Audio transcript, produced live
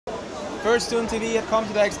First Tune TV at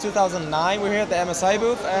Computex 2009. We're here at the MSI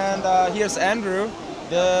booth, and here's Andrew,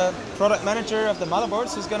 the product manager of the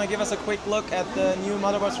motherboards, who's going to give us a quick look at the new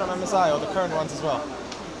motherboards from MSI, or the current ones as well.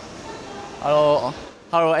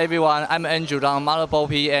 Hello everyone. I'm Andrew, the motherboard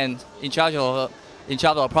PM in charge of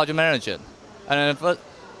project manager. And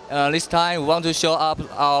this time we want to show up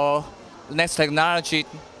our next technology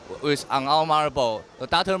on our motherboard, the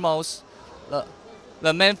Dr MOS.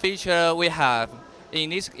 The main feature we have in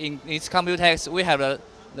this Computex, we have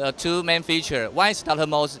the two main features. One is Dr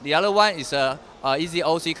MOS, the other one is easy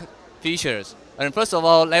OC features. And first of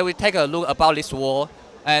all, let me take a look about this wall.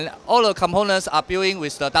 And all the components are built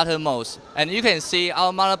with the Dr MOS. And you can see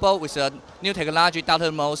our motherboard with the new technology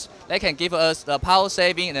Dr MOS. They can give us the power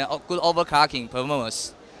saving and good overclocking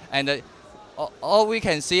performance. And all we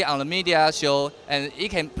can see on the media show, and it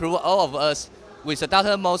can prove all of us with the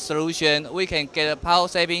Dr MOS solution, we can get a power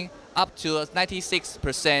saving up to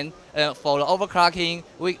 96%. For the overclocking,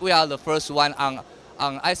 we are the first one on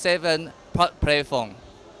i7 platform.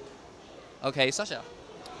 Okay, Sasha.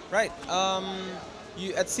 Right.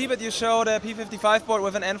 At CeBIT you showed a P55 board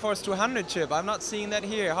with an NForce 200 chip. I'm not seeing that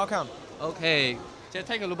here. How come? Okay, just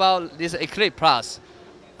take a look about this Eclipse Plus.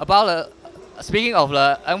 Speaking of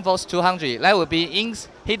the NForce 200, that will be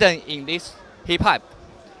hidden in this heat pipe,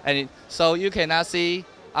 and so you cannot see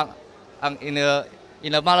in the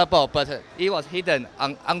motherboard, but it was hidden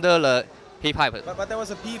under the heat pipe. But there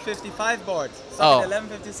was a P55 board, socket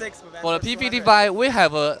 1156. With for the P55, we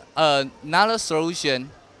have another solution.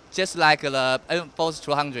 Just like the NForce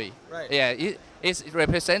 200. Right. Yeah, it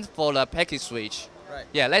represents for the package switch. Right.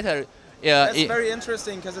 Yeah, later. That's very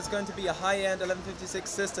interesting because it's going to be a high-end 1156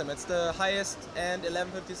 system. It's the highest-end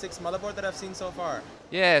 1156 motherboard that I've seen so far.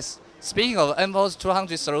 Yes. Speaking of NForce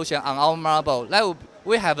 200 solution on our motherboard,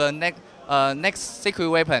 we have a next secret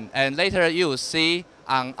weapon, and later you will see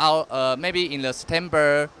on our maybe in the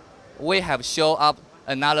September we have show up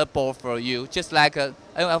another board for you, just like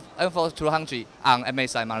NForce 200 on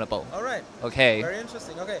MSI motherboard. All right. Okay. Very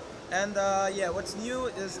interesting. Okay. And yeah, what's new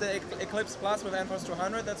is the Eclipse Plus with NForce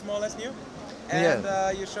 200. That's more or less new. And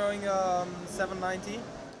you're showing 790.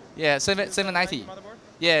 Yeah, 790. Motherboard?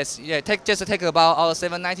 Yes. Yeah. Just take about our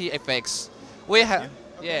 790 FX. We have.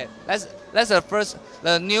 Okay. Yeah. That's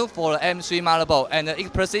the new for the M3 motherboard, and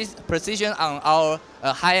it precision on our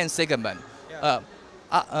high-end segment. Yeah.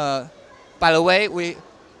 By the way,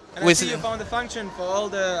 I see you found a function for all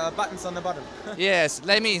the buttons on the bottom. Yes,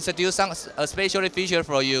 let me introduce a special feature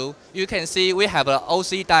for you. You can see we have an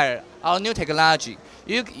OC dial, our new technology.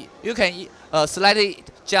 You can slightly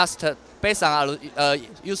adjust based on our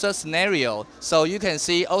user scenario. So you can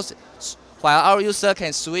see while our user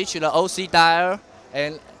can switch the OC dial,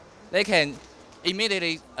 and they can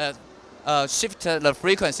immediately shift the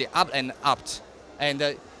frequency up and up,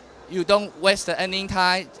 and you don't waste any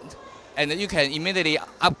time. And you can immediately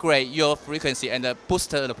upgrade your frequency and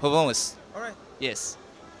boost the performance. All right. Yes.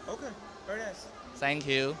 Okay. Very nice. Thank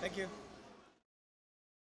you. Thank you.